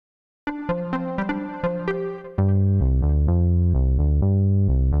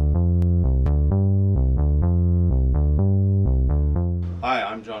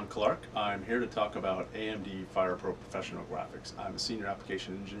Clark. I'm here to talk about AMD FirePro Professional Graphics. I'm a senior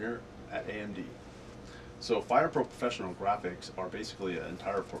application engineer at AMD. So FirePro Professional Graphics are basically an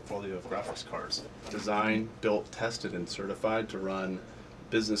entire portfolio of graphics cards designed, built, tested, and certified to run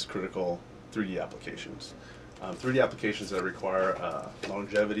business critical 3D applications. 3D applications that require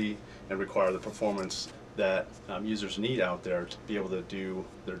longevity and require the performance that users need out there to be able to do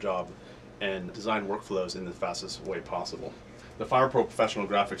their job and design workflows in the fastest way possible. The FirePro Professional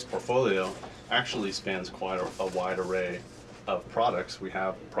Graphics portfolio actually spans quite a wide array of products. We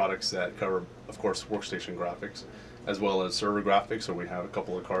have products that cover, of course, workstation graphics, as well as server graphics, so we have a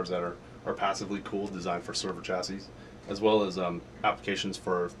couple of cards that are passively cooled, designed for server chassis, as well as applications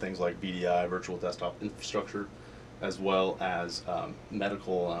for things like VDI, virtual desktop infrastructure, as well as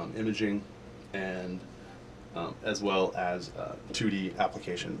medical imaging, and as well as 2D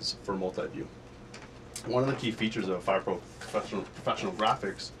applications for multi-view. One of the key features of FirePro Professional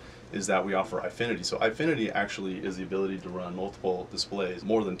Graphics is that we offer Eyefinity. So Eyefinity actually is the ability to run multiple displays,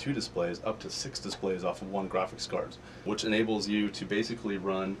 more than 2 displays, up to 6 displays off of one graphics card, which enables you to basically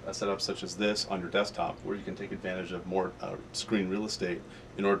run a setup such as this on your desktop, where you can take advantage of more screen real estate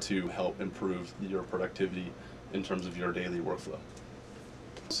in order to help improve your productivity in terms of your daily workflow.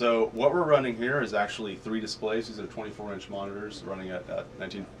 So what we're running here is actually 3 displays. These are 24-inch monitors running at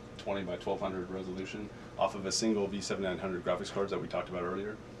 1920 by 1200 resolution off of a single V7900 graphics cards that we talked about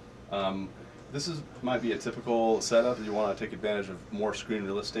earlier. This might be a typical setup if you want to take advantage of more screen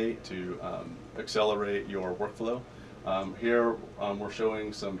real estate to accelerate your workflow. Here we're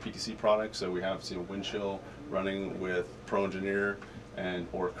showing some PTC products. So we have Windchill running with Pro Engineer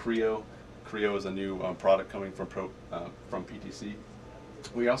or Creo. Creo is a new product coming from PTC.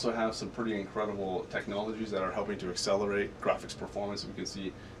 We also have some pretty incredible technologies that are helping to accelerate graphics performance. We can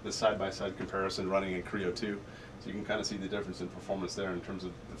see the side-by-side comparison running in Creo 2. So you can kind of see the difference in performance there in terms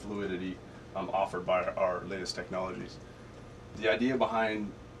of the fluidity offered by our latest technologies. The idea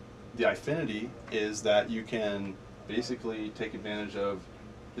behind the Eyefinity is that you can basically take advantage of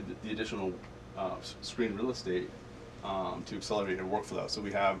the additional screen real estate to accelerate your workflow. So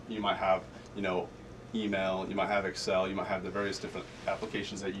you might have email, you might have Excel, you might have the various different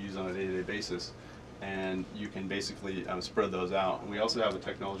applications that you use on a day-to-day basis, and you can basically spread those out. And we also have a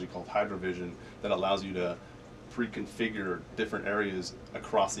technology called Hydrovision that allows you to pre-configure different areas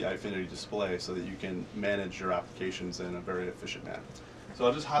across the Eyefinity display so that you can manage your applications in a very efficient manner. So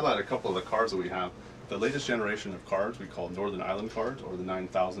I'll just highlight a couple of the cards that we have. The latest generation of cards we call Northern Island cards, or the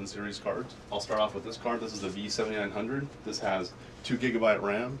 9000 series cards. I'll start off with this card. This is the V7900. This has 2 GB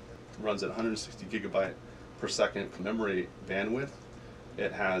RAM, runs at 160 GB per second memory bandwidth.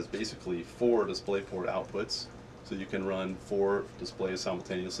 It has basically 4 DisplayPort outputs, so you can run 4 displays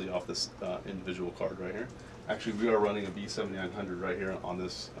simultaneously off this individual card right here. Actually, we are running a V7900 right here on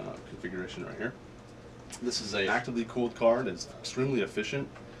this configuration right here. This is an actively cooled card. It's extremely efficient,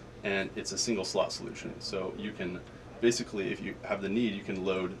 and it's a single slot solution. So you can basically, if you have the need, you can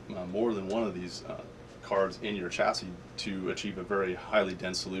load more than one of these cards in your chassis to achieve a very highly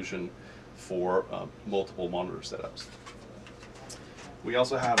dense solution for multiple monitor setups. We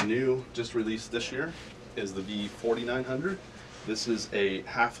also have new, just released this year, is the V4900. This is a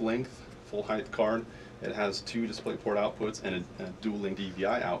half-length, full-height card. It has 2 DisplayPort outputs and a dual-link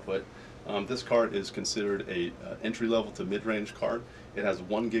DVI output. This card is considered a entry-level to mid-range card. It has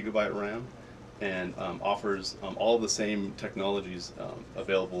 1 GB RAM and offers all the same technologies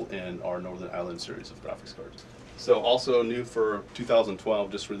available in our Northern Island series of graphics cards. So also new for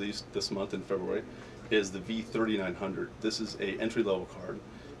 2012, just released this month in February, is the V3900. This is a entry-level card.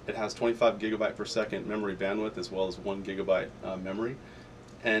 It has 25 GB per second memory bandwidth as well as 1 GB memory.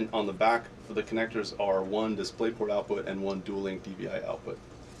 And on the back, the connectors are 1 DisplayPort output and 1 dual-link DVI output.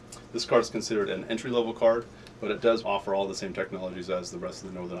 This card is considered an entry-level card, but it does offer all the same technologies as the rest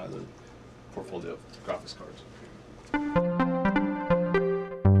of the Northern Island portfolio of graphics cards.